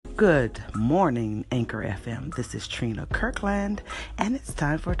Good morning, Anchor FM. This is Trina Kirkland, and it's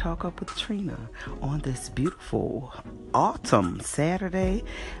time for Talk Up with Trina on this beautiful autumn Saturday,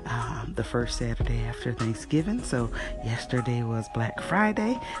 the first Saturday after Thanksgiving. So yesterday was Black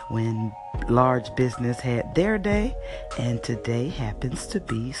Friday when large business had their day, and today happens to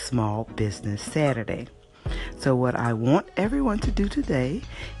be Small Business Saturday. So what I want everyone to do today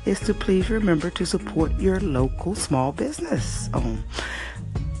is to please remember to support your local small business.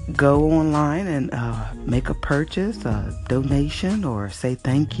 Go online and make a purchase, a donation, or say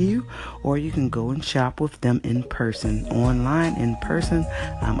thank you, or you can go and shop with them in person. Online, in person,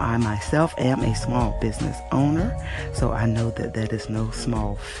 I myself am a small business owner, so I know that that is no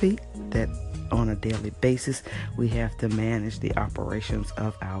small feat, that on a daily basis we have to manage the operations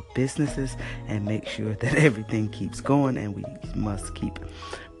of our businesses and make sure that everything keeps going, and we must keep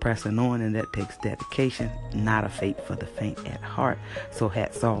pressing on, and that takes dedication, not a fate for the faint at heart. So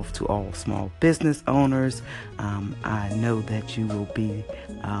hats off to all small business owners. I know that you will be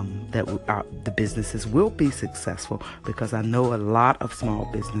the businesses will be successful, because I know a lot of small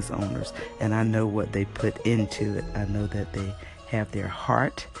business owners, and I know what they put into it. I know that they have their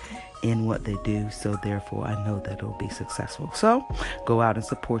heart in what they do, so therefore I know that it'll be successful. So go out and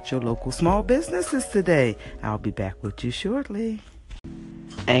support your local small businesses today. I'll be back with you shortly.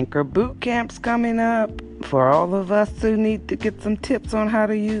 Anchor Boot Camp's coming up. For all of us who need to get some tips on how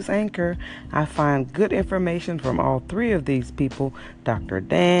to use Anchor, I find good information from all three of these people, Dr.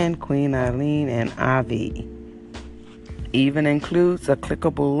 Dan, Queen Eileen, and Avi. Even includes a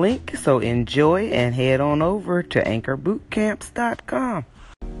clickable link, so enjoy and head on over to anchorbootcamps.com.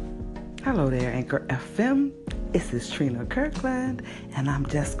 Hello there, Anchor FM. This is Trina Kirkland, and I'm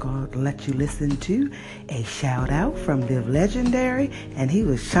just going to let you listen to a shout out from Live Legendary, and he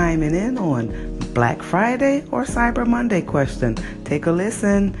was chiming in on Black Friday or Cyber Monday question. Take a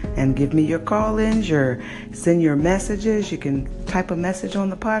listen and give me your call-ins, send your messages. You can type a message on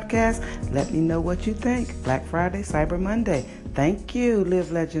the podcast. Let me know what you think. Black Friday, Cyber Monday. Thank you,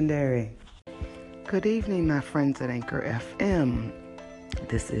 Live Legendary. Good evening, my friends at Anchor FM.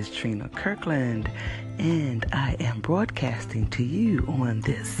 This is Trina Kirkland, and I am broadcasting to you on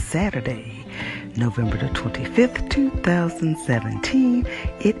this Saturday, November the 25th, 2017.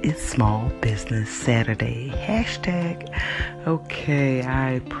 It is Small Business Saturday. #. Okay,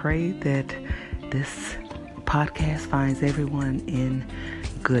 I pray that this podcast finds everyone in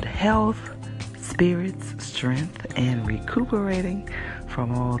good health, spirits, strength, and recuperating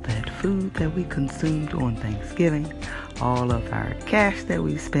from all that food that we consumed on Thanksgiving, all of our cash that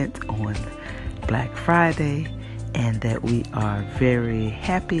we spent on Black Friday, and that we are very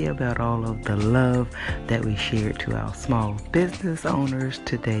happy about all of the love that we shared to our small business owners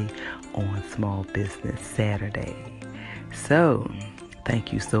today on Small Business Saturday. So,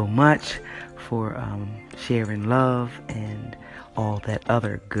 thank you so much for sharing love and all that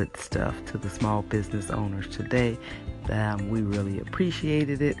other good stuff to the small business owners today. We really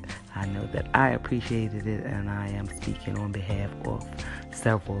appreciated it. I know that I appreciated it, and I am speaking on behalf of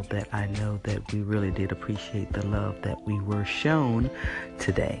several that I know that we really did appreciate the love that we were shown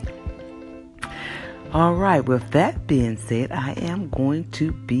today. All right, with that being said, I am going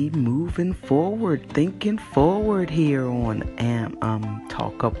to be moving forward, thinking forward here on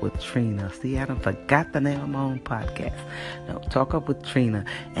Talk Up with Trina. See, I done forgot the name of my own podcast. No, Talk Up with Trina.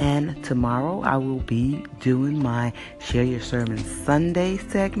 And tomorrow I will be doing my Share Your Sermon Sunday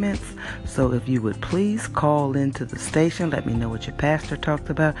segments. So if you would please call into the station, let me know what your pastor talked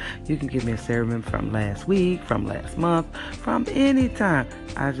about. You can give me a sermon from last week, from last month, from any time.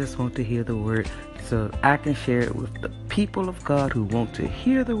 I just want to hear the word, so I can share it with the people of God who want to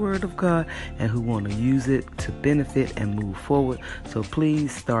hear the word of God and who want to use it to benefit and move forward. So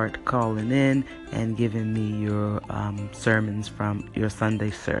please start calling in and giving me your sermons from your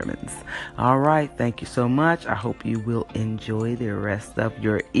Sunday sermons. All right. Thank you so much. I hope you will enjoy the rest of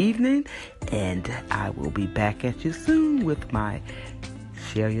your evening, and I will be back at you soon with my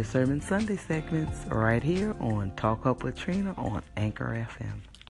Share Your Sermon Sunday segments right here on Talk Up with Trina on Anchor FM.